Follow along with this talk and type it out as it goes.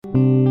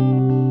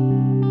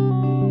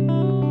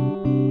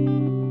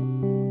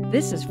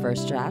This is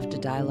First Draft, a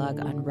dialogue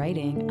on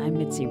writing. I'm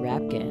Mitzi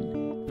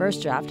Rapkin.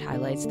 First Draft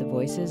highlights the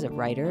voices of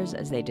writers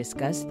as they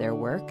discuss their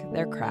work,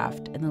 their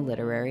craft, and the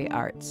literary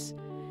arts.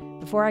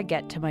 Before I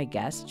get to my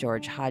guest,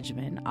 George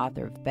Hodgman,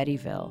 author of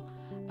Bettyville,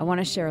 I want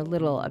to share a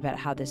little about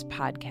how this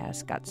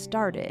podcast got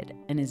started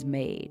and is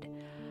made.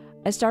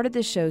 I started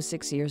this show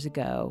 6 years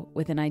ago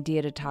with an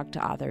idea to talk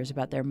to authors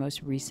about their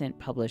most recent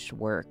published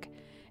work.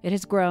 It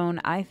has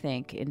grown, I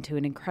think, into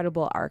an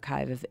incredible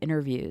archive of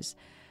interviews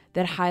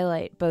that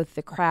highlight both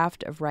the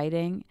craft of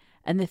writing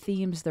and the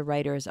themes the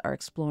writers are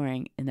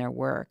exploring in their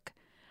work.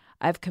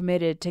 I've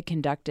committed to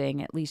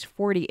conducting at least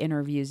 40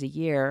 interviews a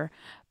year,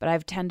 but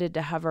I've tended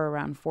to hover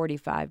around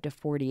 45 to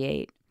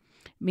 48,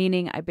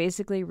 meaning I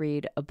basically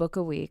read a book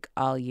a week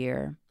all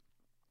year.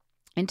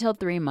 Until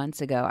 3 months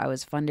ago, I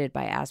was funded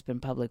by Aspen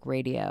Public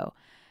Radio.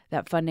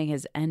 That funding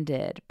has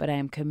ended, but I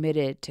am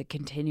committed to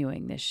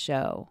continuing this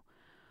show.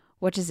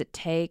 What does it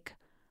take?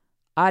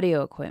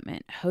 Audio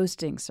equipment,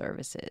 hosting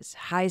services,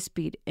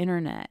 high-speed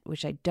internet,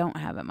 which I don't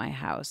have at my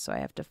house, so I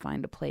have to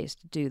find a place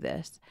to do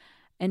this,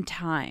 and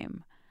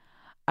time.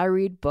 I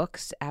read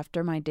books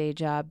after my day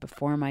job,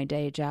 before my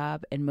day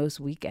job, and most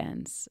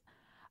weekends.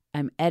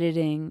 I'm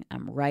editing,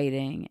 I'm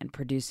writing, and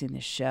producing the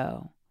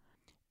show.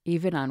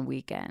 Even on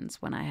weekends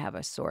when I have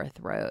a sore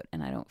throat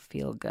and I don't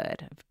feel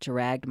good, I've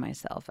dragged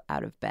myself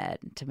out of bed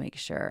to make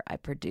sure I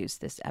produce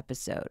this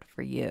episode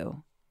for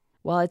you.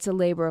 While it's a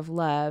labor of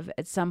love,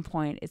 at some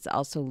point it's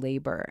also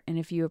labor. And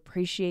if you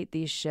appreciate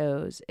these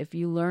shows, if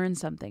you learn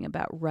something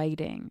about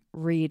writing,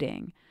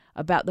 reading,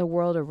 about the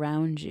world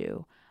around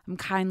you, I'm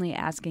kindly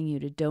asking you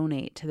to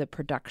donate to the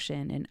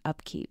production and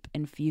upkeep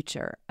and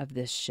future of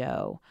this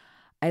show.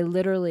 I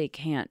literally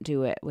can't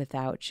do it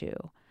without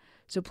you.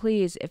 So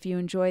please, if you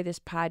enjoy this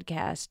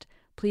podcast,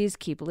 please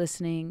keep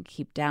listening,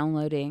 keep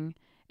downloading,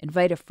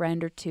 invite a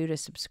friend or two to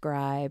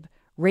subscribe,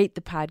 rate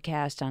the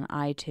podcast on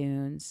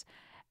iTunes.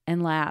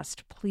 And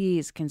last,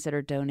 please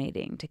consider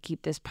donating to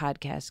keep this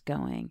podcast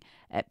going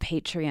at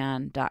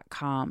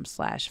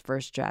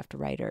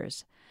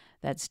patreon.com/firstdraftwriters.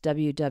 That's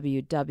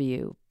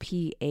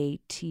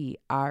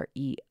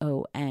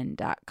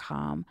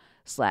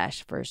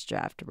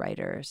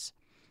www.patreon.com/firstdraftwriters.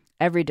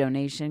 Every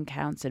donation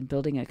counts in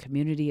building a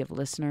community of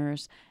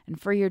listeners, and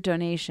for your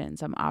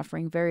donations, I'm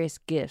offering various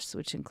gifts,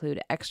 which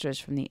include extras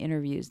from the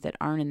interviews that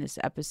aren't in this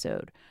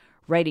episode,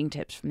 writing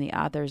tips from the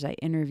authors I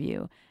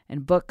interview,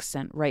 and books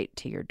sent right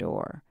to your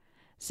door.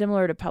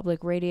 Similar to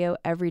public radio,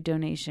 every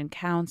donation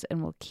counts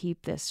and will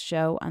keep this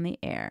show on the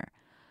air.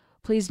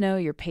 Please know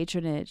your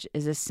patronage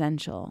is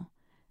essential.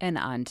 And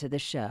on to the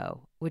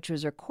show, which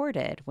was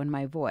recorded when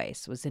my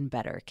voice was in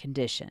better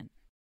condition.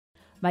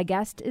 My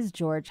guest is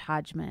George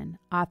Hodgman,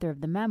 author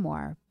of the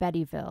memoir,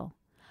 Bettyville.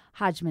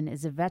 Hodgman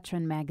is a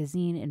veteran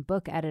magazine and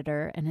book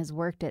editor and has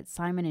worked at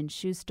Simon &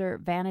 Schuster,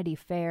 Vanity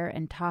Fair,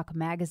 and Talk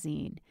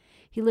Magazine.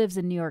 He lives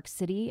in New York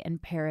City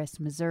and Paris,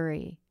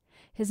 Missouri.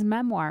 His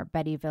memoir,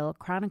 Bettyville,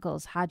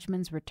 chronicles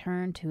Hodgman's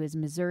return to his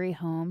Missouri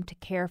home to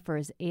care for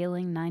his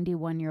ailing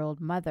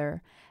 91-year-old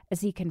mother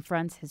as he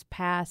confronts his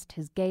past,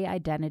 his gay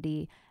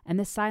identity, and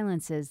the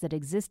silences that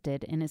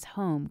existed in his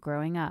home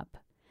growing up.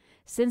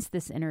 Since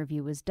this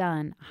interview was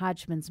done,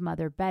 Hodgman's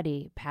mother,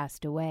 Betty,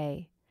 passed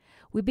away.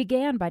 We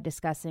began by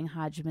discussing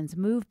Hodgman's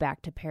move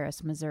back to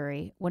Paris,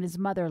 Missouri, when his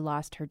mother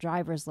lost her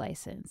driver's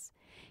license.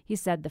 He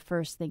said the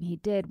first thing he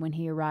did when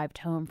he arrived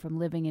home from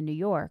living in New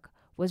York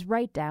was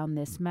write down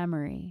this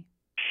memory.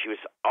 She was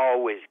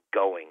always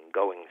going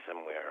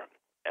somewhere,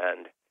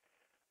 and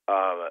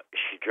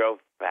she drove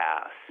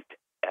fast,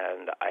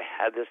 and I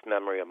had this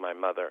memory of my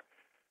mother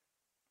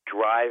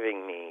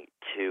driving me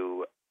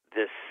to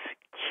this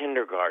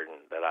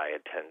kindergarten that I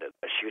attended.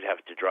 She would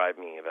have to drive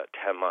me about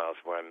 10 miles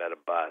where I met a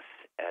bus,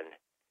 and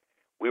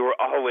we were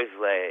always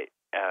late,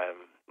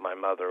 and my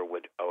mother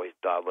would always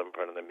dawdle in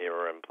front of the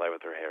mirror and play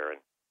with her hair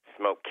and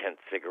smoke Kent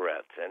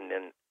cigarettes, and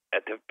then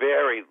at the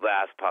very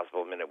last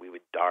possible minute, we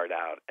would dart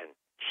out, and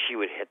she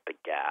would hit the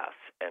gas,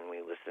 and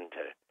we listened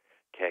to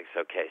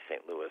KXOK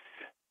St. Louis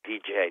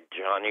DJ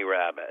Johnny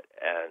Rabbit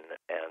and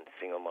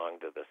sing along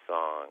to the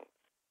song.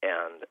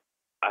 And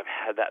I've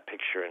had that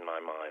picture in my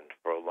mind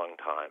for a long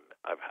time.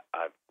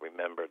 I've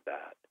remembered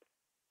that.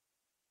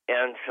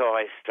 And so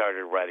I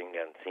started writing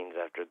down scenes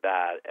after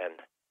that,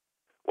 and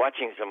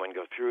watching someone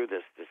go through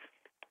this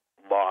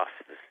loss,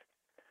 this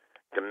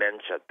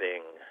dementia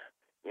thing,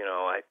 you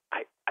know,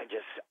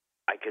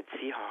 I could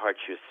see how hard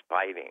she was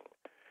fighting.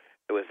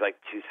 It was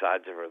like two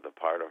sides of her, the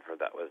part of her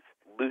that was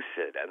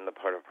lucid and the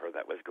part of her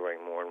that was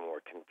growing more and more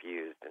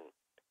confused, and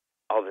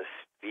all this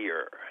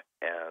fear,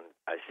 and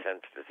I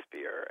sensed this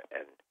fear.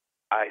 And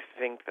I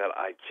think that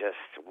I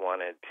just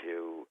wanted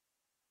to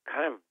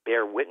kind of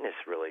bear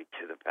witness, really,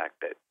 to the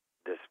fact that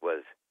this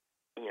was,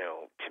 you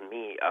know, to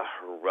me, a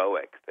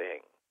heroic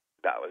thing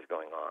that was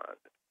going on.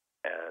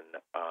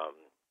 And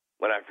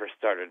when I first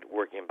started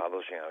working in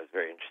publishing, I was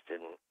very interested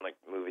in like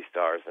movie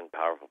stars and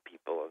powerful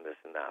people and this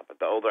and that. But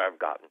the older I've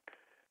gotten,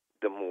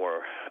 the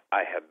more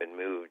I have been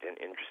moved and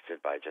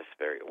interested by just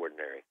very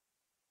ordinary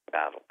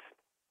battles.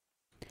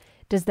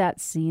 Does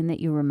that scene that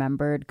you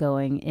remembered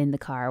going in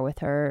the car with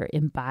her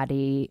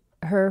embody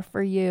her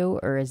for you,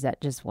 or is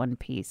that just one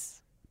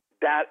piece?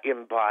 That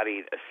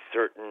embodied a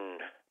certain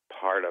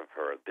part of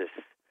her.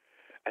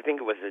 I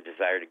think it was a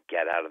desire to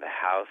get out of the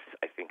house.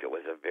 I think it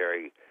was a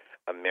very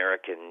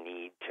American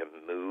need to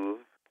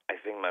move. I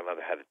think my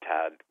mother had a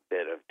tad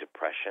bit of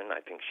depression.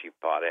 I think she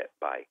fought it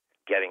by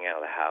getting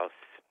out of the house.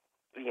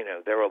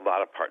 There were a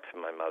lot of parts of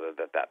my mother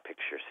that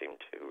picture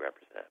seemed to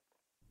represent.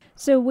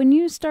 So when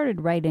you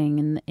started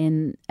writing,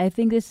 and I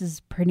think this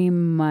is pretty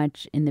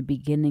much in the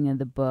beginning of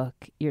the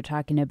book, you're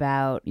talking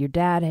about your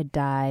dad had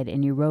died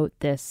and you wrote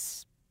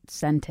this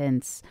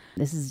sentence.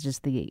 This is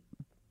just the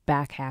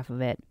back half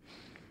of it.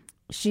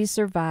 She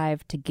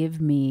survived to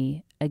give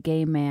me, a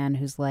gay man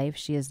whose life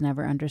she has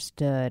never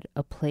understood,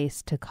 a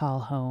place to call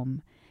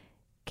home.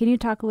 Can you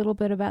talk a little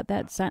bit about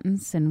that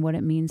sentence and what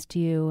it means to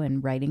you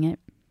and writing it?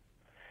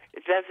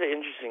 That's an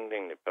interesting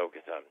thing to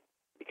focus on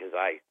because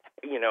I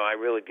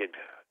really did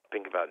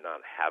think about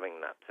not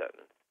having that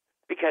sentence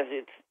because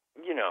it's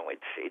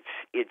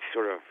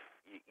sort of,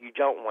 you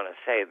don't want to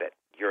say that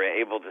you're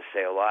able to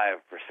stay alive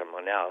for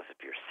someone else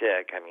if you're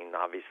sick. I mean,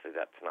 obviously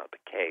that's not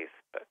the case,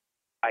 but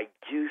I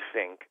do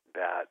think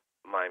that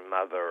my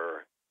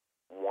mother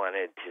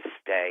wanted to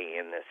stay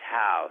in this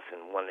house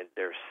and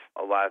there's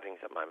a lot of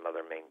things that my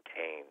mother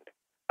maintained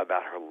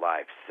about her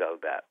life so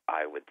that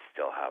I would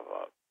still have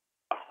a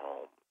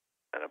home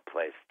and a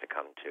place to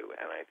come to.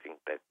 And I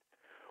think that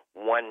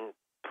one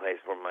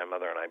place where my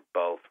mother and I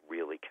both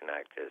really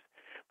connect is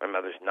my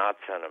mother's not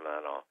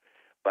sentimental,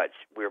 but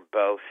we're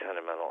both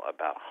sentimental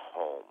about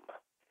home.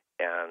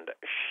 And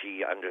she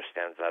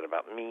understands that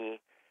about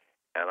me,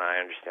 and I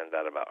understand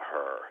that about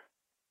her,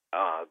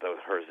 though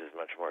hers is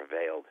much more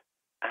veiled.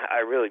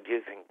 I really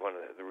do think one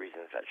of the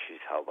reasons that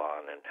she's held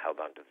on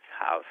to this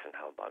house and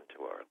held on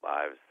to our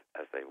lives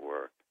as they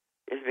were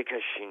is because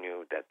she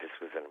knew that this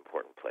was an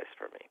important place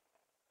for me.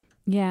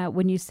 Yeah,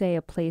 when you say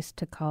a place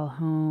to call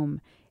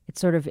home, it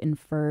sort of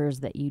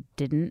infers that you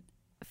didn't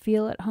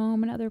feel at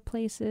home in other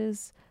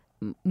places.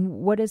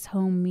 What does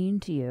home mean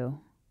to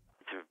you?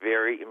 It's a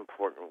very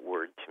important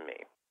word to me.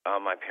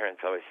 My parents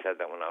always said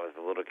that when I was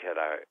a little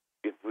kid,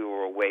 if we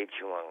were away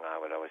too long, I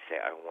would always say,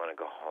 I want to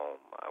go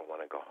home. I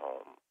want to go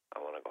home. I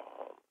want to go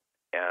home.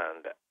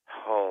 And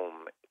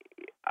home,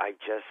 I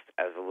just,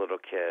 as a little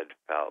kid,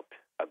 felt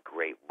a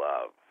great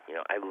love.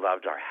 I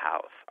loved our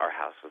house. Our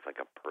house was like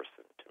a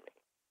person to me.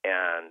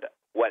 And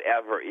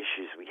whatever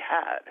issues we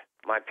had,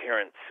 my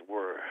parents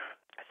were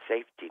a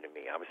safety to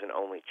me. I was an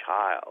only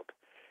child.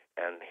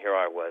 And here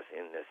I was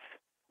in this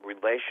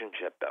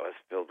relationship that was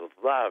filled with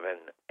love,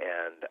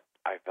 and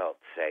I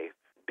felt safe.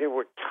 There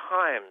were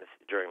times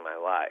during my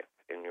life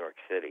in New York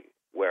City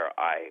where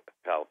I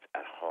felt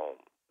at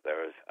home.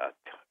 There was a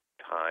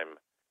time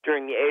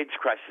during the AIDS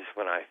crisis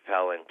when I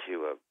fell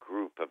into a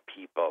group of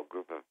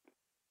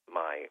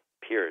my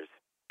peers,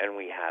 and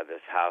we had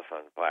this house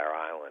on Fire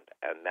Island,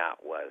 and that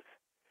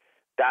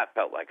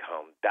felt like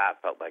home.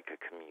 That felt like a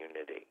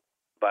community.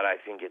 But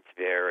I think it's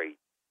very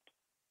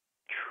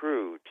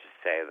true to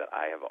say that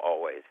I have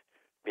always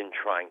been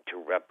trying to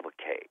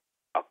replicate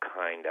a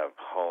kind of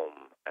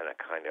home and a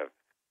kind of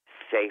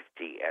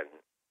safety and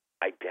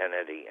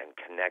identity and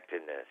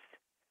connectedness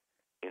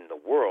in the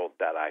world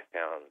that I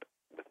found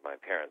with my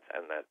parents,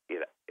 and that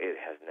it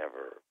has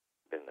never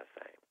been the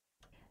same.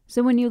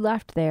 So when you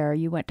left there,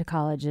 you went to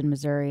college in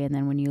Missouri, and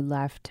then when you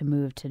left to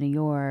move to New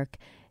York,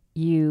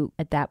 you,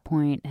 at that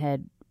point,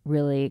 had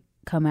really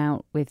come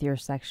out with your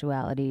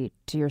sexuality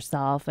to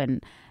yourself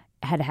and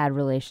had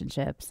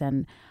relationships.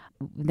 And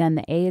then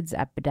the AIDS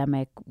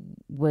epidemic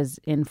was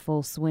in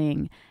full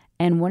swing.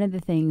 And one of the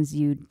things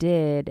you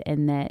did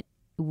and that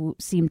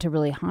seemed to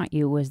really haunt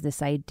you was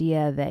this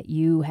idea that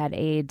you had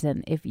AIDS,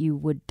 and if you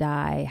would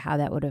die, how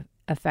that would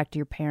affect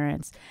your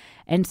parents.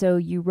 And so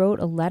you wrote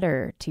a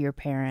letter to your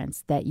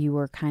parents that you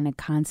were kind of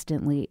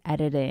constantly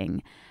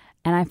editing.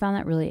 And I found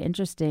that really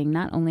interesting,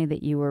 not only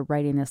that you were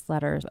writing this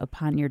letter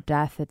upon your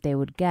death that they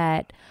would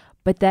get,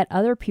 but that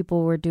other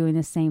people were doing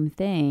the same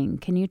thing.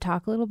 Can you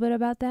talk a little bit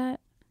about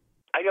that?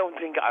 I don't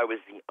think I was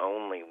the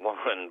only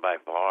one by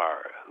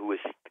far who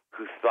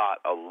thought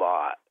a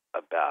lot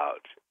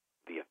about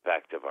the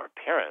effect of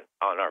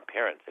on our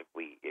parents if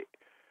we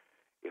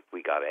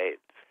got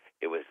AIDS.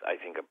 It was, I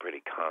think, a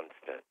pretty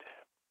constant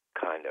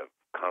kind of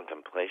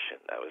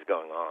contemplation that was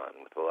going on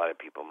with a lot of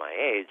people my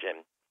age,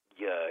 and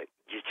you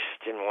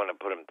just didn't want to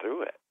put them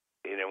through it.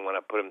 You didn't want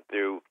to put them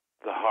through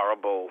the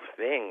horrible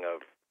thing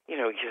of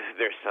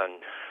their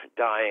son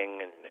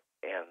dying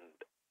and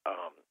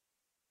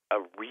a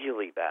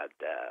really bad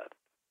death.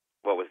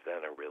 What was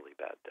then a really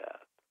bad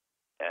death,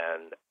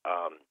 and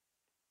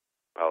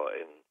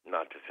probably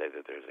not to say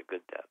that there's a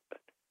good death,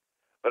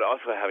 but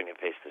also having to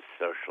face the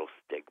social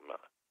stigma.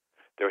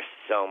 There's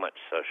so much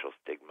social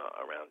stigma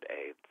around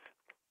AIDS.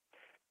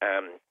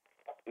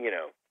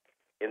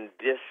 In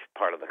this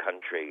part of the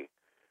country,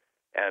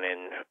 and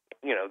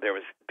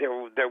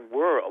there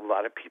were a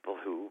lot of people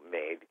who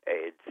made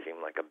AIDS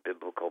seem like a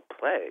biblical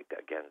plague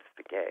against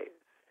the gays.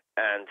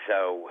 And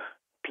so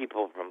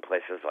people from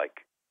places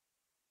like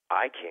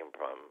I came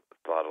from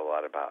thought a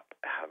lot about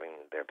having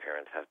their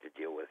parents have to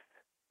deal with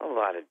a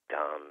lot of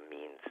dumb,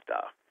 mean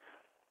stuff.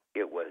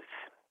 It was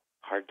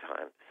hard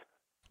times.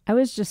 I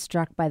was just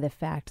struck by the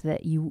fact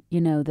that you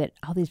know, that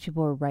all these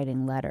people were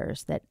writing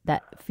letters,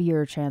 that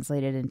fear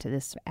translated into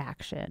this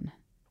action.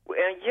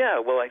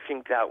 Well, I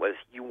think that was,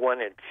 you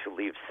wanted to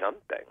leave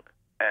something,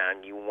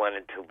 and you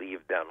wanted to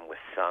leave them with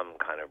some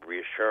kind of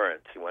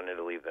reassurance. You wanted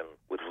to leave them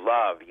with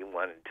love. You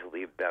wanted to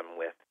leave them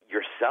with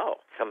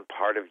yourself, some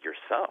part of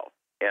yourself.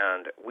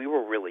 And we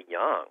were really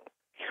young.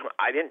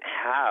 I didn't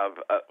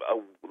have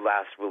a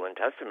last will and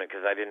testament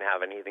because I didn't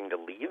have anything to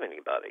leave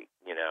anybody,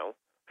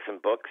 some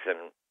books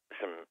and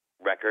some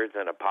records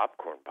and a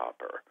popcorn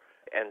popper.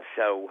 And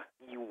so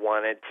you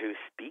wanted to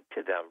speak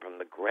to them from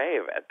the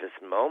grave at this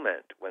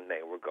moment when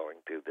they were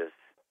going through this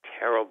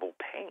terrible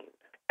pain.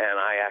 And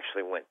I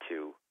actually went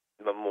to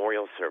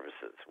memorial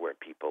services where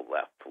people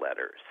left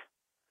letters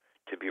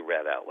to be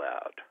read out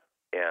loud.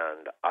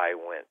 And I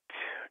went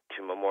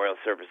to memorial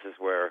services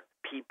where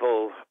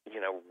people,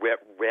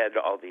 read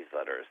all these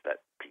letters that,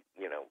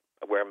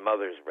 where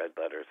mothers read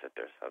letters that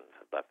their sons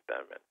had left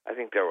them. And I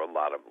think there were a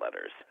lot of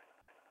letters.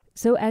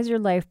 So as your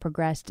life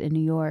progressed in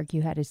New York,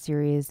 you had a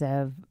series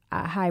of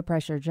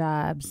high-pressure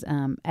jobs,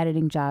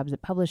 editing jobs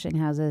at publishing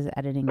houses,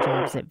 editing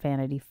jobs at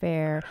Vanity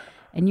Fair,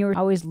 and you were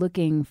always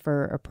looking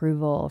for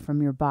approval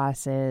from your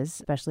bosses,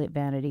 especially at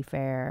Vanity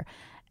Fair.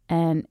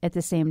 And at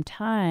the same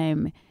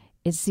time,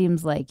 it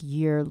seems like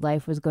your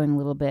life was going a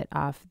little bit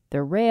off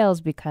the rails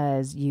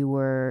because you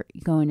were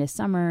going to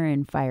summer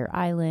in Fire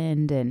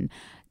Island and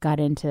got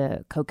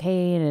into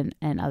cocaine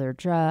and other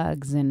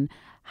drugs. And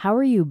how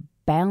are you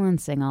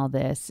balancing all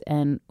this?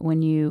 And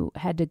when you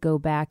had to go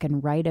back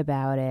and write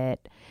about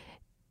it,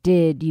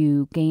 did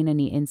you gain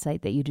any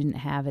insight that you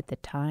didn't have at the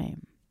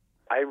time?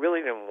 I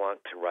really didn't want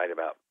to write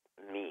about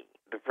me.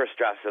 The first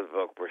drafts of the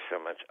book were so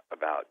much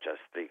about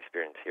just the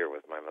experience here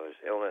with my mother's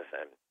illness,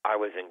 and I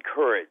was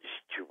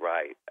encouraged to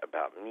write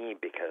about me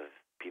because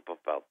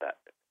people felt that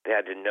they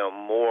had to know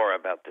more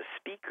about the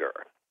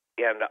speaker.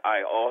 And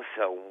I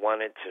also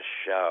wanted to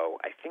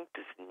show, I think,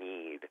 this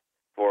need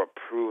for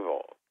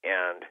approval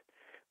and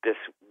this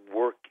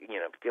work,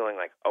 feeling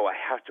like, I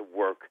have to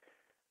work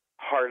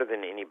harder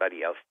than anybody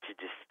else to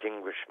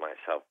distinguish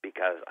myself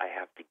because I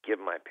have to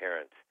give my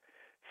parents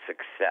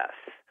success.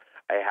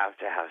 I have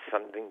to have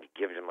something to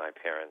give to my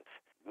parents.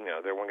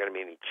 There weren't going to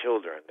be any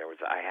children.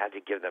 I had to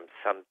give them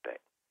something.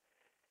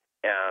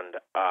 And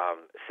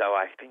so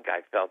I think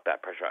I felt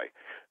that pressure.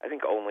 I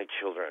think only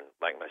children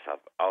like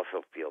myself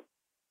also feel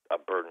a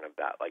burden of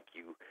that. Like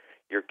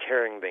you're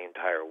carrying the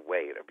entire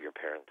weight of your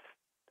parents'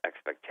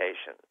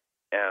 expectations.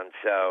 And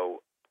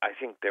so I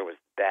think there was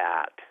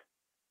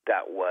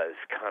that was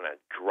kind of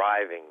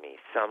driving me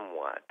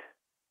somewhat,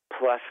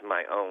 plus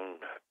my own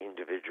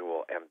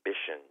individual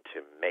ambition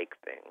to make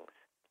things.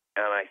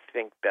 And I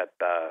think that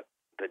the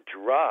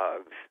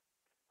drugs,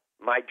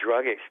 my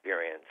drug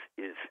experience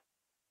is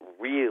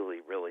really,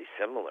 really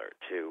similar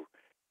to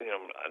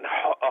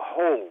a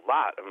whole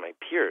lot of my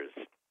peers,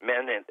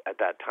 men at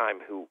that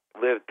time who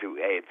lived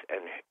through AIDS,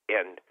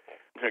 and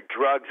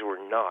drugs were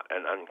not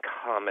an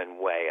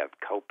uncommon way of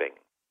coping.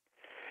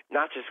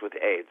 Not just with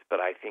AIDS,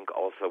 but I think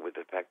also with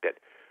the fact that,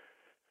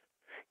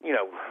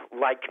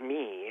 like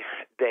me,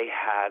 they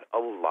had a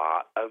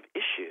lot of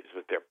issues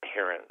with their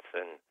parents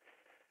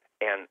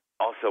and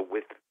also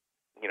with,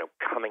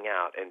 coming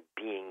out and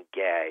being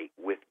gay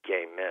with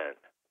gay men,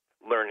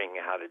 learning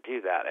how to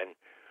do that. And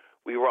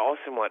we were all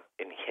somewhat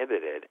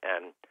inhibited,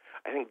 and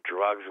I think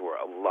drugs were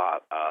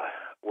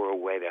were a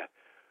way to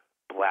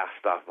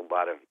blast off a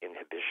lot of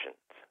inhibitions.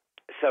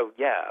 So,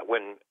 yeah,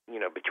 when,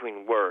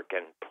 between work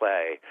and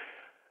play,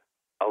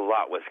 a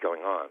lot was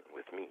going on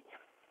with me.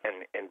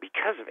 And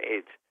because of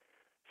AIDS,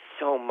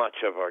 so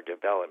much of our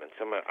development,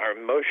 our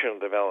emotional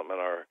development,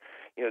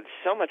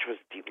 so much was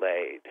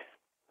delayed.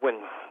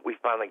 When we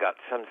finally got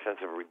some sense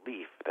of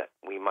relief that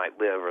we might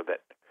live or that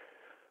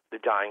the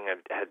dying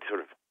had sort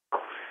of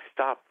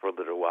stopped for a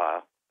little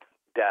while,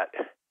 that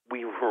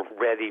we were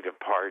ready to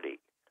party,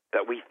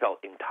 that we felt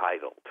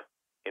entitled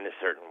in a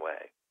certain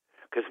way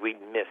because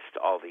we'd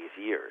missed all these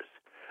years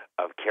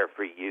of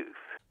carefree youth.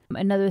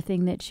 Another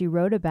thing that she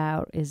wrote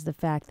about is the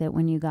fact that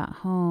when you got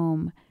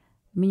home,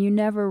 you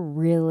never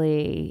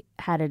really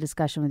had a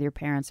discussion with your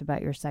parents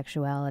about your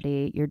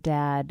sexuality. Your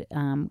dad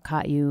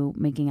caught you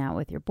making out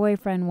with your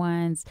boyfriend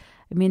once.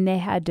 They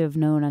had to have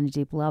known on a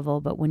deep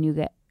level, but when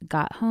you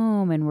got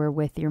home and were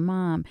with your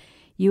mom,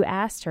 you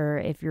asked her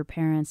if your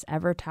parents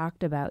ever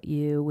talked about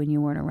you when you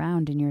weren't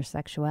around in your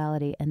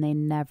sexuality, and they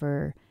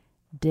never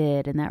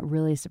did, and that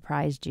really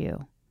surprised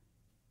you.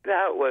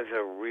 That was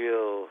a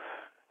real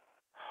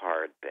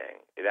hard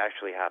thing. It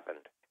actually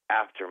happened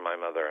after my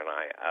mother and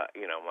I,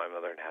 my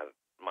mother had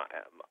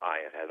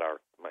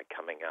my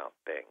coming out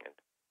thing,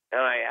 and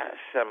I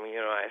asked them,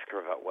 I asked her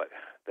about what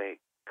they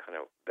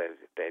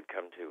had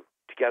come to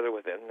together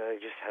with it, and they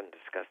just hadn't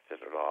discussed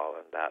it at all,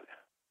 and that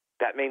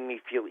made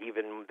me feel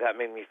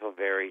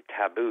very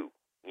taboo.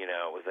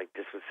 It was like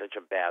this was such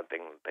a bad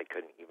thing that they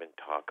couldn't even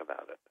talk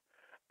about it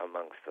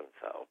amongst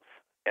themselves.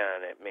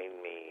 and it made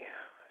me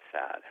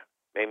sad.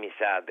 Made me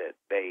sad that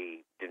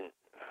they didn't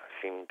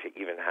seem to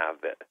even have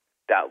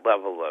that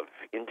level of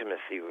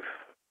intimacy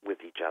with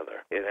each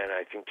other. And then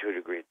I think to a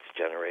degree it's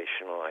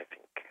generational. I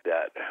think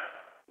that,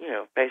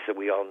 basically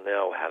we all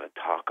know how to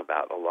talk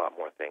about a lot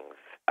more things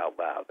out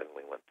loud than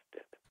we once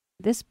did.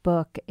 This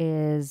book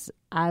is,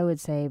 I would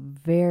say,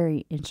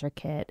 very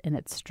intricate in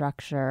its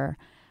structure,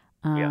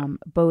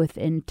 both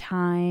in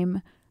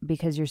time,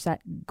 because you're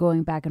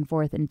going back and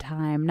forth in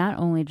time, not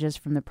only just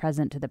from the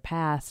present to the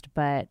past,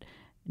 but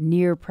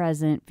near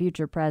present,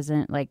 future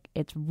present. Like,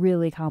 it's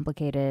really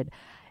complicated.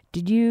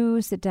 Did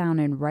you sit down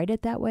and write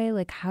it that way?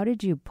 Like, how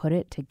did you put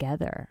it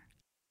together?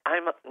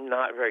 I'm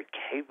not very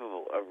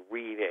capable of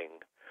reading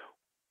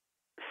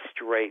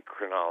straight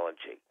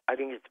chronology. I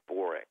think it's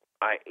boring.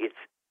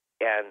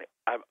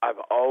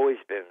 I've always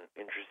been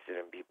interested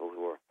in people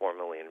who are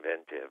formally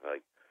inventive,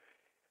 like,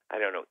 I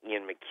don't know,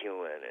 Ian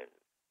McEwan,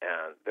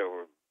 and there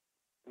were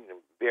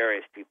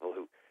various people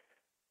who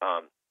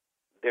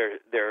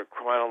there are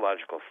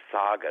chronological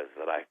sagas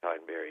that I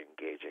find very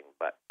engaging,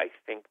 but I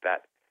think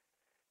that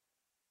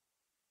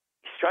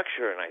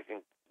structure, and I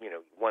think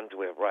one's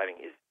way of writing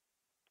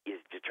is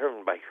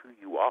determined by who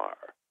you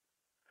are,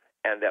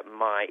 and that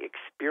my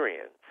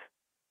experience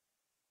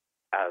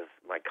as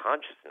my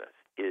consciousness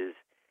is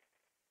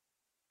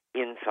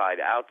inside,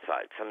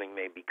 outside. Something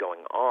may be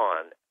going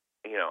on.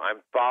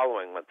 I'm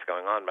following what's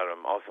going on, but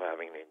I'm also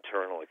having an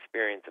internal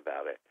experience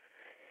about it.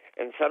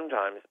 And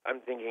sometimes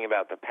I'm thinking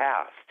about the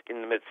past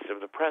in the midst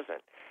of the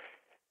present.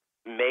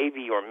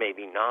 Maybe or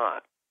maybe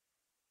not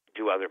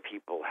do other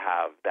people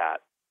have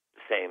that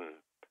same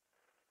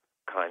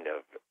kind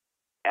of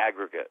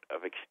aggregate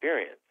of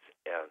experience.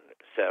 And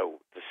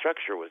so the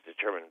structure was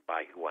determined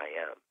by who I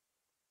am,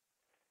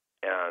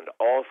 and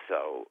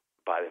also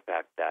by the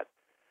fact that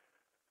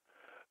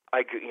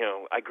I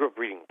grew up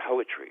reading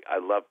poetry. I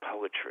love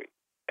poetry,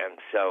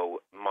 and so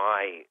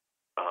my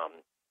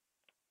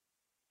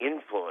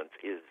influence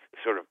is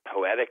sort of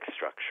poetic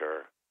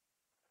structure.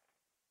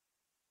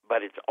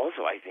 But it's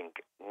also, I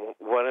think,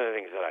 one of the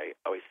things that I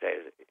always say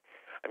is,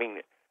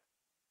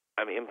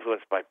 I'm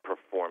influenced by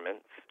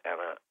performance, and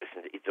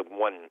it's a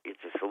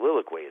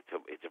soliloquy.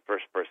 It's a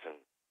first person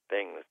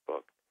thing. This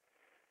book,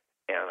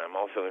 and I'm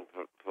also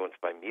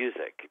influenced by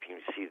music. If you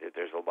see that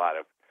there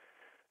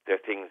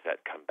are things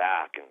that come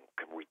back and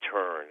can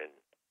return, and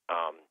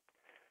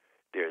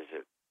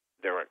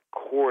there aren't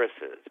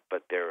choruses,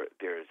 but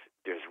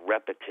there's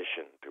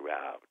repetition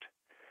throughout,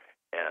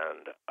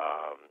 and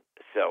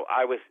so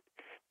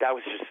that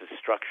was just a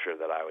structure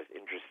that I was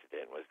interested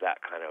in, was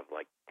that kind of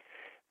like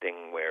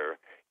thing where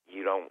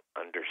you don't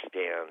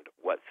understand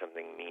what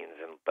something means,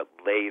 but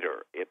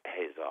later it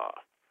pays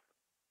off,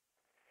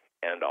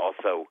 and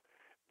also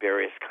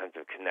various kinds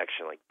of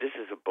connection. Like, this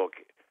is a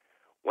book.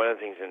 One of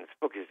the things in this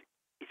book is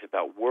it's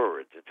about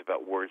words. It's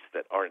about words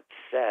that aren't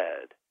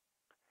said,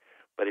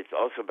 but it's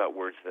also about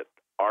words that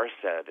are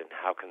said, and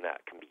how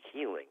that can be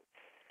healing.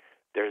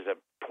 There's a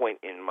point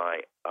in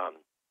my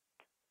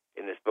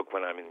in this book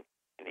when I'm in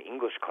an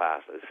English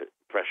class as a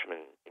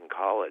freshman in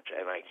college,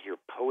 and I hear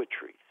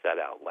poetry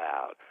said out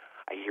loud.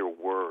 I hear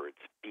words,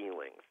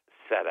 feelings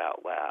said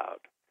out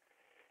loud,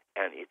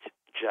 and it's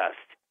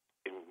just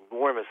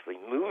enormously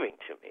moving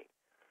to me.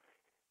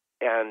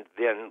 And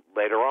then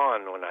later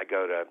on, when I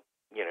go to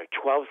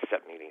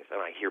 12-step meetings,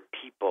 and I hear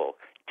people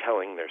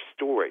telling their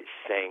stories,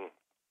 saying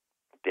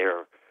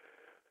their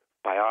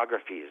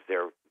biographies,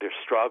 their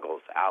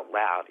struggles out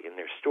loud in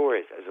their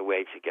stories as a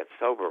way to get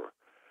sober,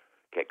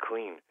 get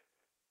clean,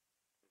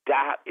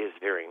 that is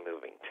very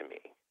moving to me.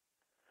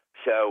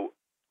 So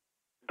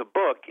the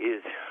book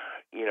is,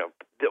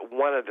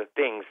 one of the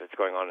things that's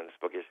going on in this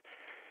book is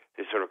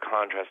this sort of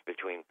contrast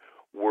between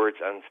words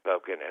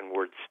unspoken and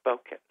words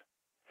spoken.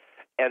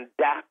 And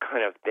that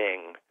kind of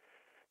thing,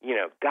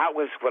 that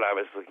was what I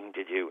was looking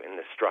to do in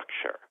the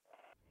structure.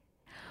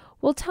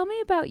 Well, tell me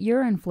about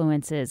your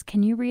influences.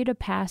 Can you read a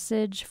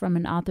passage from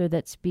an author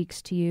that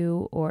speaks to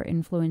you or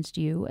influenced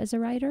you as a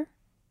writer?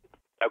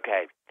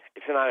 Okay.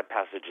 It's not a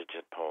passage, it's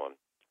a poem.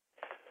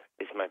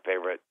 It's my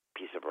favorite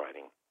piece of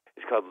writing.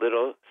 It's called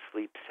Little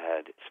Sleep's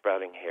Head,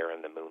 Sprouting Hair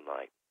in the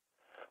Moonlight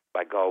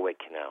by Galway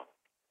Kinnell.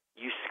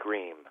 You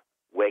scream,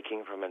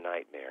 waking from a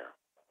nightmare,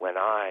 when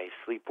I,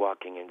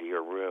 sleepwalking into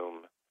your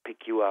room,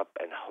 pick you up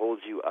and hold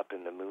you up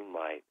in the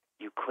moonlight.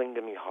 You cling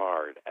to me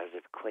hard, as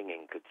if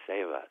clinging could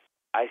save us.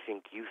 I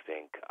think you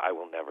think I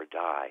will never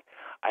die.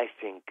 I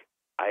think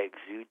I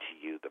exude to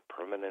you the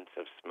permanence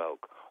of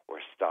smoke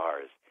or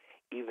stars,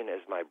 even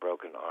as my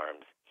broken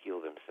arms heal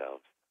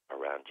themselves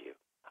around you.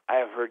 I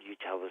have heard you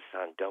tell the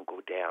sun, don't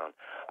go down.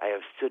 I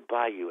have stood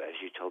by you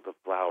as you told the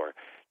flower,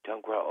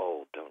 don't grow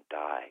old, don't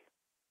die.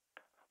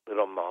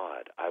 Little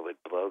Maud, I would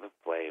blow the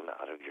flame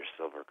out of your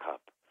silver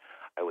cup.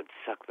 I would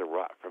suck the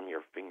rot from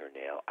your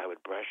fingernail. I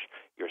would brush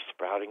your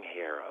sprouting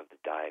hair of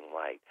the dying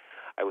light.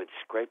 I would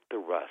scrape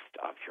the rust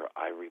off your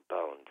ivory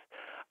bones.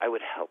 I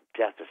would help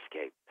death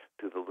escape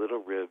through the little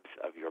ribs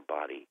of your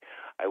body.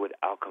 I would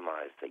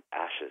alchemize the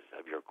ashes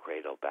of your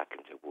cradle back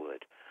into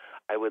wood.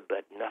 I would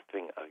let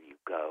nothing of you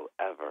go,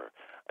 ever.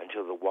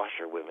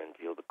 washerwomen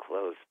feel the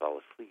clothes fall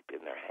asleep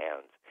in their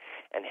hands,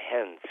 and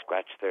hens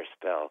scratch their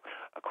spell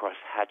across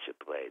hatchet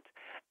blades,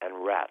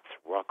 and rats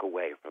rock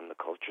away from the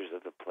cultures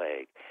of the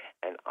plague,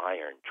 and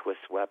iron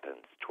twists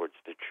weapons towards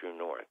the true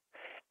north,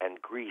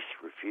 and grease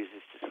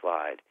refuses to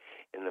slide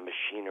in the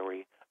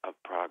machinery of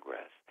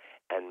progress,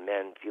 and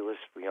men feel as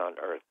free on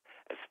earth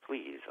as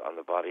fleas on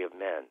the body of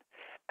men,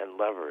 and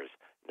lovers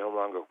no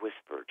longer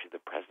whisper to the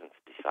presence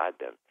beside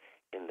them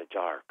in the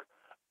dark,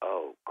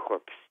 "Oh,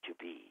 corpse to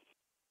be."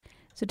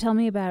 So tell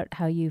me about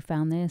how you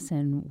found this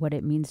and what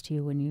it means to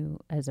you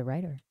as a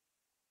writer.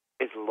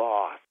 It's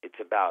loss. It's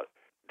about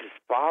this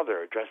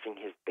father addressing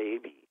his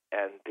baby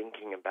and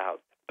thinking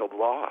about the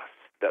loss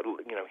that,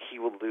 he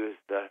will lose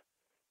that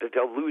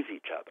they'll lose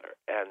each other.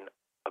 And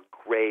a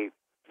great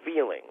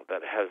feeling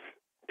that has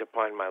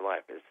defined my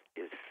life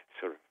is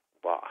sort of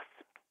loss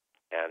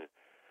and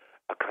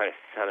a kind of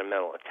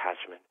sentimental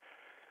attachment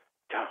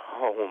to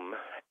home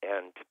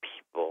and to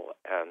people.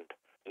 And,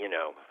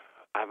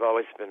 I've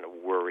always been a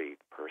worried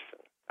person.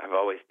 I've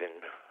always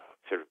been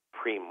sort of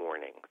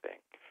pre-mourning thing.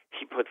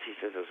 He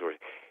says those words,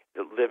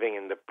 living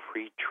in the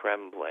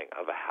pre-trembling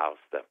of a house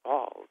that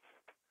falls.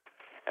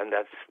 And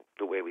that's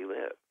the way we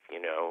live,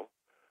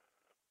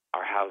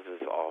 Our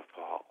houses all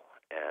fall.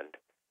 And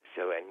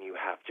you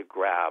have to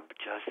grab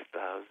just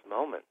those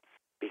moments,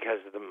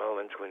 because of the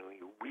moments when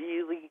we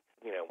really,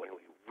 when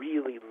we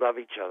really love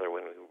each other,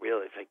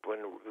 it's like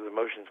when the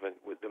emotions,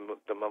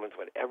 the moments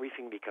when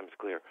everything becomes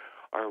clear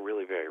are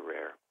really very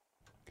rare.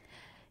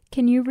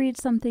 Can you read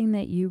something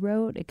that you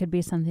wrote? It could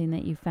be something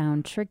that you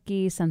found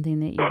tricky, something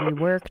that you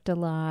reworked a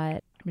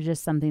lot, or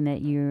just something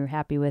that you're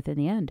happy with in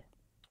the end.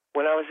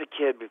 When I was a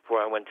kid, before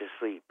I went to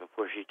sleep,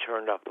 before she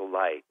turned off the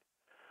light,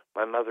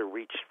 my mother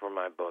reached for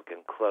my book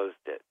and closed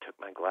it, took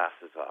my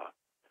glasses off,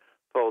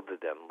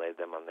 folded them, laid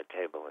them on the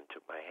table, and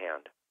took my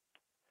hand.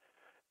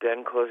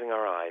 Then, closing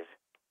our eyes,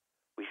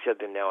 we said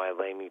the Now I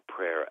Lay Me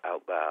prayer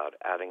out loud,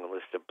 adding a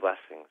list of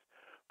blessings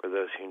for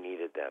those who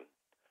needed them.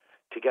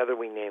 Together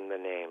we named the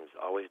names,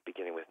 always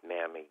beginning with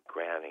Mammy,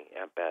 Granny,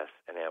 Aunt Bess,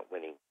 and Aunt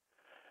Winnie.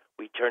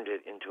 We turned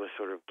it into a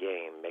sort of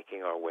game,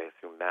 making our way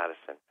through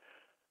Madison.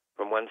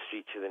 From one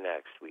street to the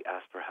next, we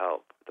asked for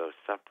help for those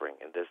suffering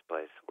in this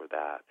place or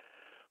that,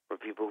 for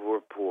people who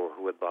were poor,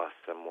 who had lost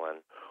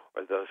someone,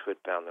 or those who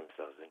had found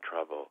themselves in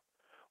trouble.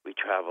 We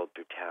traveled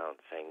through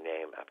town, saying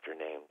name after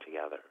name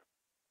together.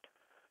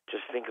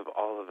 Just think of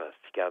all of us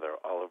together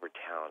all over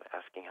town,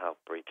 asking help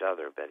for each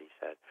other, Betty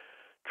said.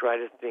 Try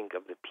to think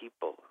of the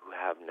people who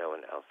have no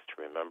one else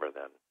to remember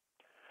them.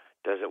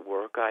 Does it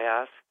work, I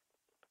asked.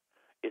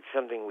 It's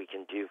something we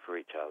can do for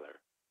each other.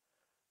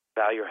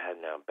 Bow your head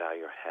now, bow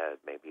your head.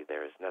 Maybe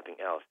there is nothing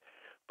else.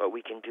 But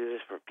we can do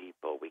this for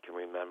people. We can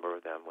remember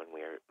them when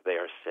they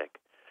are sick.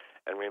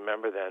 And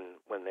remember them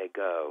when they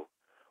go.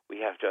 We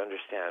have to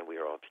understand we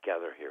are all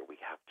together here. We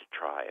have to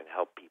try and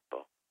help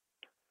people.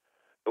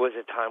 It was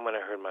a time when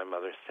I heard my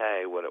mother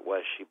say what it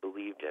was she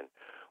believed in,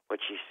 what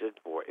she stood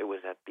for. It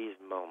was at these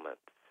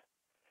moments.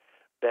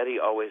 Betty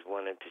always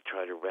wanted to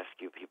try to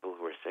rescue people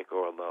who were sick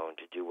or alone,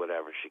 to do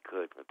whatever she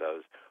could for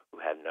those who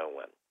had no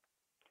one.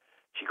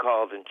 She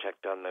called and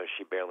checked on those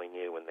she barely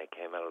knew when they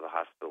came out of the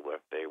hospital or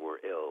if they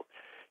were ill.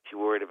 She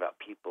worried about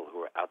people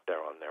who were out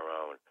there on their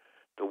own.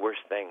 The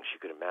worst thing she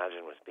could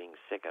imagine was being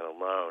sick and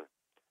alone.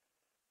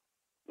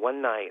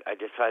 One night, I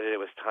decided it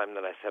was time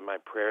that I said my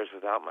prayers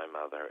without my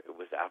mother. It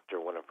was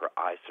after one of her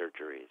eye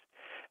surgeries,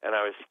 and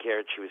I was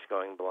scared she was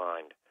going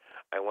blind.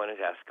 I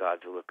wanted to ask God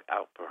to look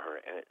out for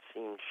her, and it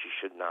seemed she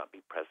should not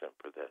be present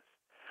for this.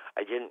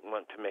 I didn't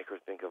want to make her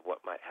think of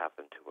what might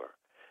happen to her.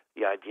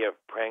 The idea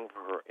of praying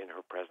for her in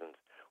her presence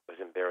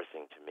was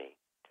embarrassing to me.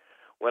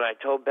 When I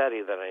told Betty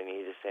that I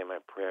needed to say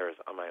my prayers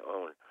on my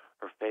own,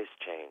 her face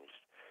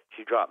changed.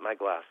 She dropped my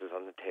glasses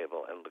on the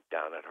table and looked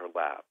down at her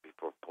lap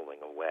before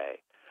pulling away.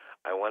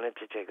 I wanted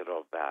to take it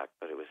all back,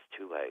 but it was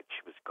too late.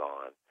 She was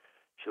gone.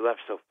 She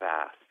left so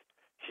fast.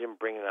 She didn't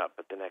bring it up,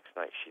 but the next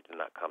night she did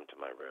not come to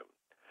my room.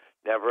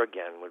 Never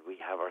again would we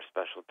have our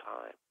special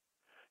time.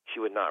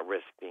 She would not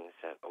risk being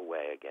sent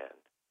away again.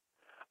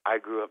 I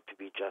grew up to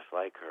be just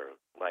like her,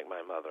 like my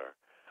mother.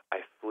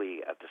 I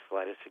flee at the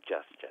slightest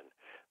suggestion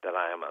that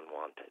I am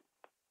unwanted.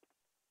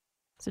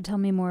 So tell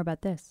me more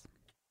about this.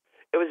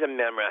 It was a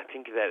memory. I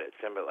think that it's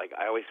something like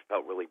I always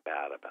felt really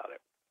bad about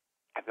it.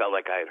 I felt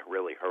like I had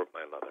really hurt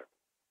my mother.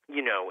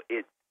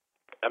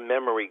 A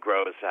memory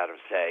grows out of,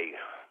 say,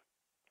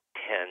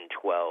 10,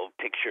 12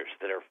 pictures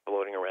that are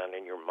floating around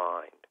in your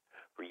mind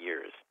for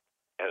years,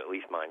 and at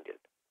least mine did.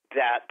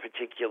 That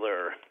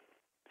particular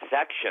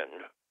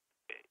section,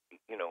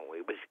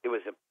 it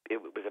was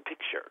a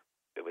picture.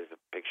 It was a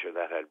picture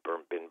that had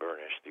been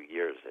burnished through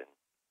years, and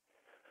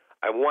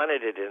I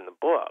wanted it in the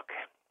book,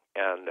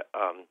 and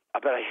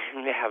but I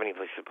didn't have any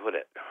place to put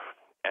it,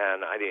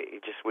 and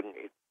it just wouldn't.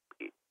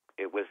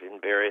 It was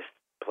in various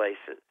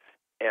places,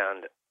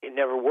 and it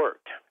never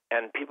worked.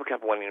 And people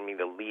kept wanting me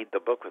to lead the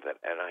book with it,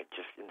 and I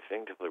just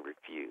instinctively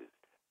refused.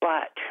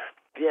 But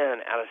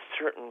then at a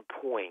certain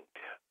point,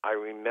 I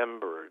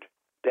remembered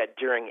that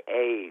during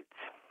AIDS,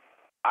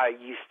 I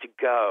used to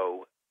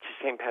go to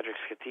St. Patrick's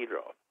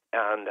Cathedral.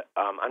 And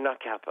I'm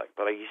not Catholic,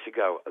 but I used to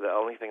go. The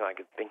only thing I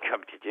could think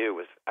of to do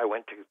was I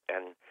went to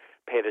and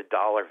paid $1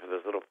 for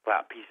those little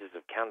flat pieces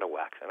of candle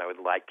wax, and I would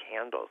light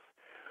candles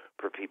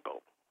for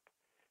people.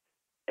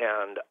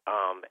 And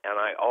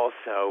I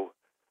also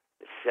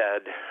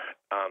said,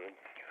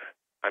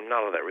 I'm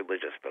not all that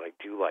religious, but I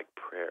do like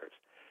prayers.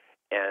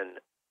 And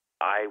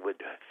I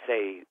would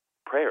say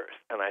prayers.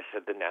 And I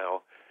said that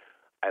now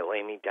I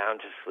lay me down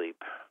to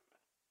sleep,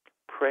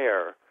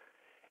 prayer,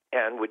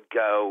 and would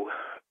go,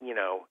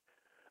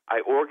 I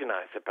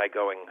organized it by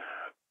going,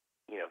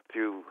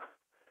 through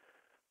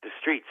the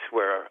streets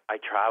where I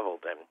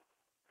traveled and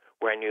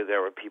where I knew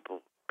there were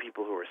people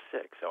who were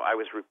sick. So I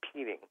was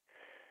repeating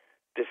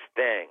this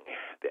thing.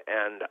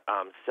 And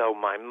so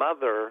my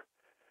mother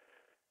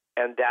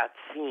and that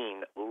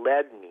scene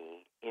led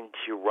me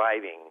into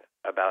writing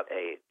about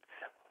AIDS.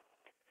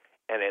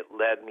 And it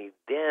led me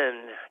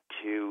then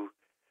to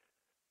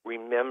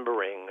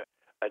remembering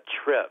a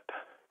trip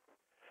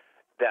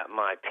that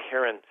my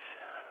parents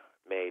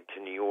made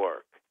to New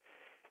York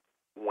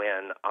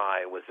when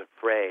I was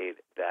afraid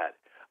that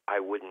I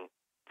wouldn't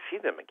see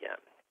them again.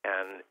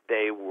 And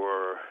it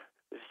was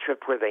a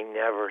trip where they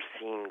never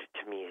seemed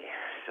to me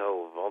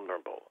so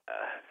vulnerable.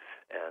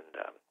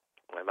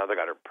 My mother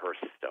got her purse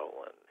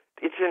stolen.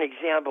 It's an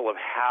example of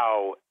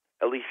how,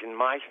 at least in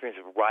my experience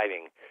of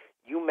writing,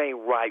 you may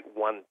write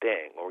one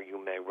thing, or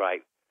you may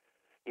write,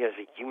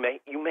 you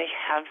may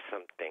have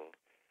something,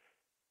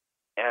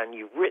 and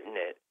you've written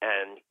it,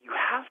 and you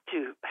have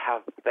to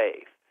have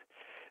faith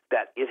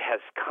that it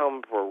has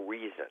come for a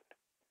reason.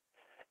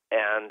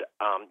 And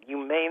you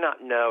may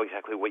not know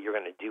exactly what you're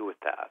going to do with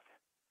that,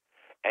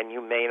 and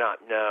you may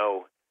not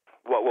know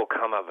what will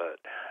come of it,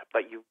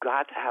 but you've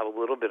got to have a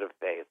little bit of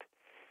faith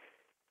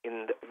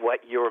in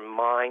what your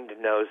mind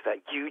knows that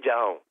you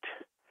don't,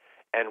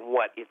 and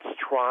what it's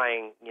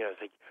trying. It's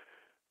like,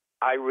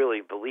 I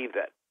really believe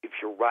that if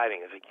you're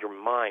writing, it's like your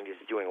mind is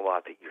doing a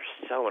lot that you're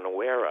so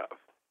unaware of.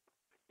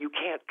 You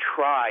can't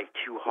try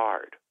too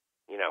hard.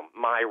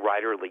 My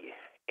writerly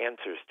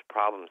answers to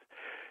problems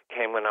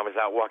came when I was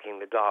out walking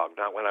the dog,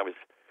 not when I was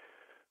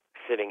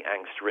sitting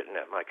angst-ridden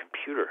at my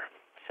computer.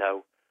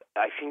 So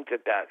I think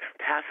that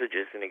passage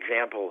is an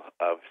example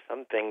of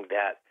something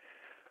that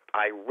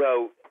I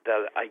wrote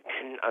that I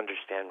didn't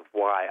understand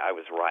why I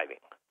was writing.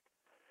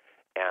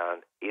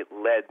 And it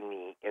led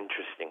me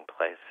interesting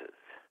places.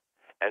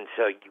 And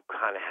so you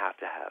kind of have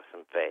to have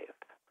some faith.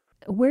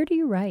 Where do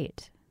you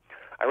write?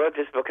 I wrote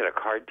this book at a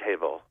card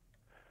table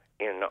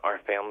in our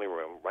family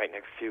room right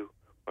next to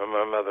where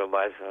my mother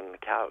lies on the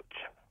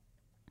couch.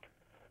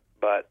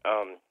 But,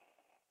 and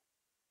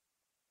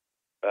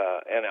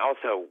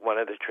also one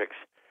of the tricks,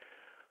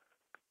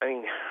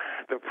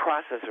 the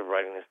process of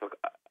writing this book,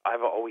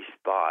 I've always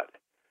thought,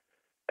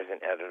 as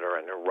an editor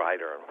and a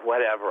writer and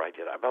whatever I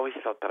did, I've always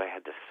felt that I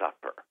had to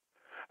suffer.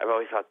 I've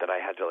always thought that I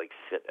had to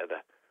sit at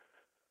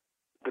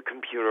the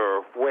computer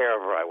or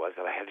wherever I was,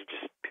 that I had to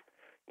just,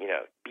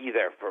 be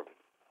there for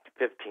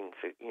 15,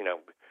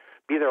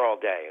 be there all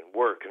day and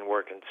work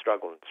and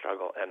struggle and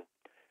struggle. And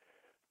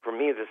for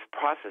me, this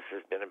process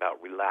has been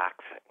about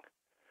relaxing.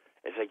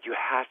 It's like you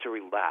have to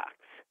relax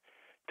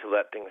to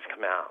let things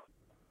come out.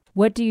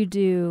 What do you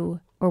do,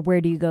 or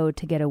where do you go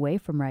to get away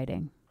from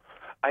writing?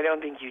 I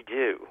don't think you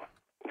do.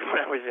 When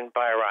I was in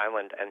Fire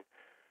Island and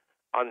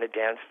on the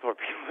dance floor,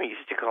 people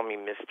used to call me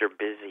Mr.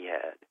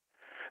 Busyhead.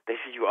 They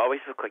said, you always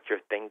look like you're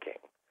thinking.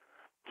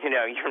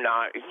 You're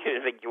not.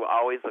 You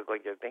always look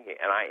like you're thinking.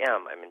 And I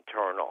am. I'm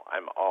internal.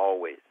 I'm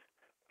always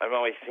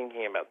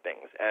thinking about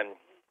things. And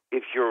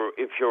if you're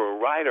a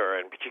writer,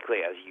 and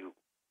particularly as you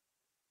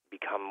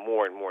become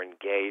more and more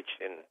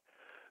engaged in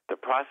the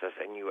process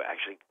and you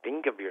actually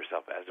think of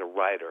yourself as a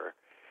writer,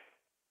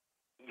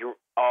 you're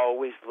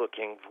always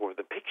looking for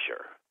the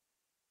picture.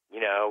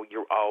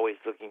 You're always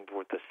looking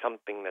for the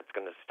something that's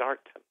going to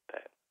start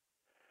something,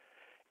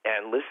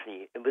 and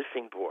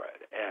listening for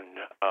it, and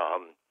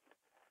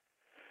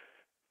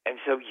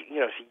so you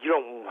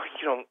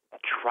don't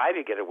try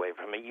to get away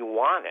from it. You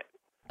want it.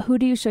 Who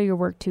do you show your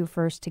work to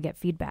first to get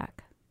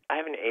feedback? I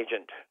have an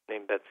agent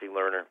named Betsy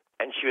Lerner,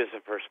 and she was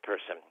the first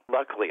person.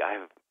 Luckily, I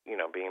have,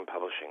 being in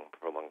publishing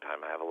for a long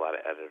time, I have a lot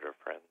of editor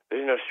friends.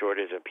 There's no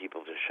shortage of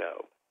people to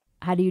show.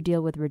 How do you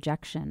deal with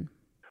rejection?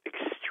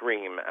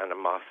 Extreme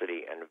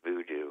animosity and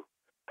voodoo.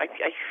 I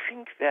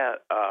think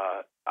that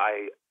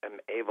I am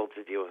able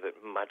to deal with it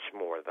much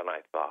more than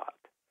I thought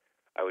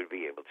I would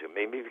be able to.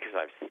 Maybe because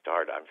I'm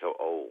so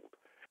old.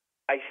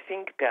 I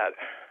think that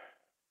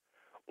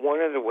one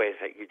of the ways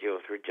that you deal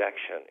with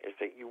rejection is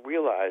that you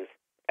realize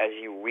as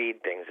you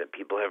read things that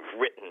people have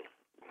written,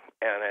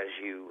 and as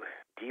you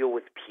deal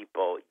with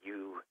people,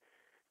 you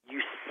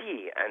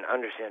see and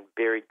understand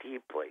very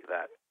deeply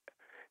that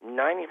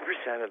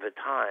 90% of the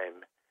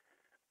time,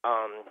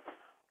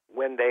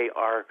 when they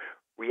are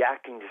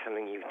reacting to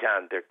something you've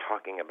done, they're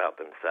talking about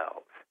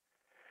themselves.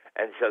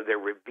 And so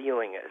they're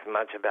revealing as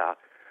much about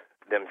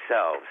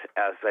themselves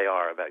as they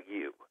are about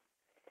you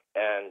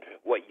and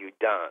what you've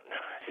done.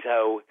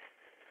 So,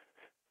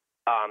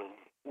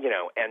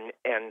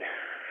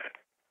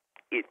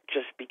 it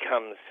just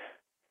becomes,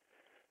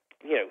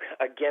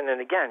 again and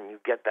again, you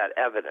get that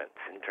evidence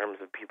in terms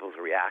of people's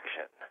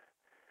reaction.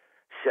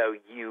 So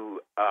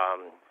you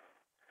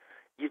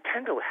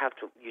tend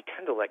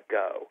to let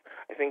go.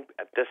 I think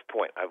at this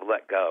point I've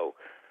let go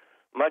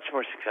much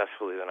more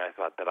successfully than I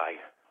thought that I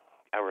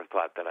ever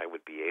thought that I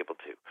would be able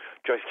to.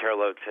 Joyce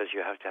Carol Oates says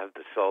you have to have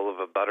the soul of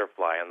a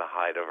butterfly and the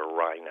hide of a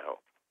rhino.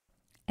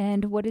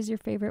 And what is your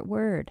favorite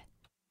word?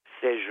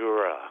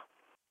 Caesura.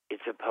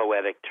 It's a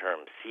poetic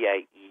term.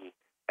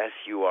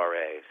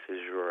 Caesura.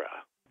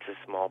 Caesura. It's a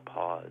small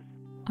pause.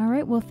 All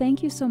right. Well,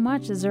 thank you so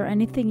much. Is there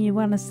anything you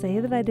want to say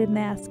that I didn't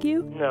ask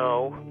you?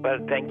 No,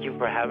 but thank you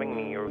for having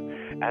me.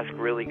 You ask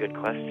really good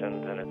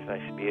questions, and it's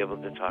nice to be able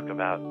to talk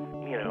about,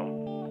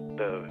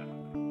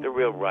 the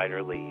real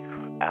writerly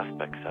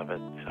aspects of it.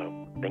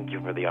 So thank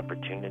you for the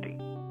opportunity.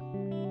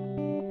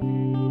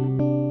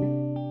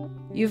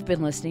 You've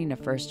been listening to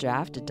First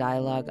Draft, a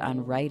dialogue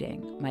on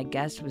writing. My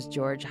guest was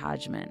George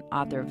Hodgman,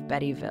 author of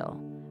Bettyville.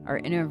 Our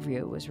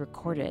interview was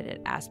recorded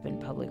at Aspen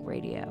Public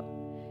Radio.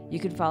 You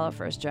can follow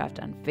First Draft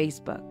on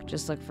Facebook.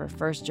 Just look for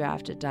First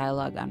Draft, a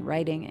dialogue on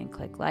writing, and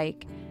click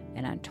like,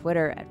 and on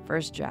Twitter at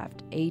First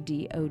Draft,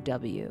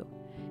 ADOW.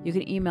 You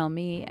can email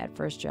me at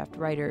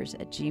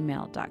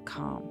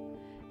firstdraftwriters@gmail.com.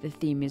 The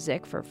theme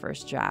music for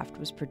First Draft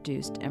was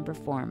produced and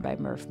performed by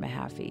Murph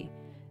Mahaffey.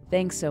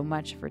 Thanks so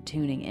much for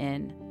tuning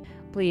in.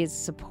 Please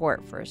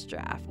support First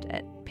Draft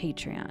at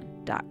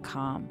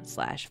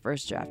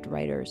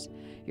patreon.com/firstdraftwriters.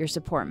 Your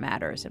support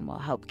matters and will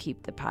help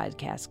keep the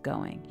podcast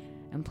going.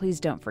 And please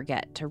don't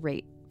forget to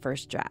rate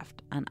First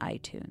Draft on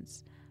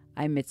iTunes.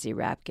 I'm Mitzi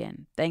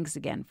Rapkin. Thanks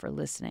again for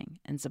listening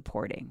and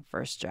supporting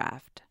First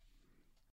Draft.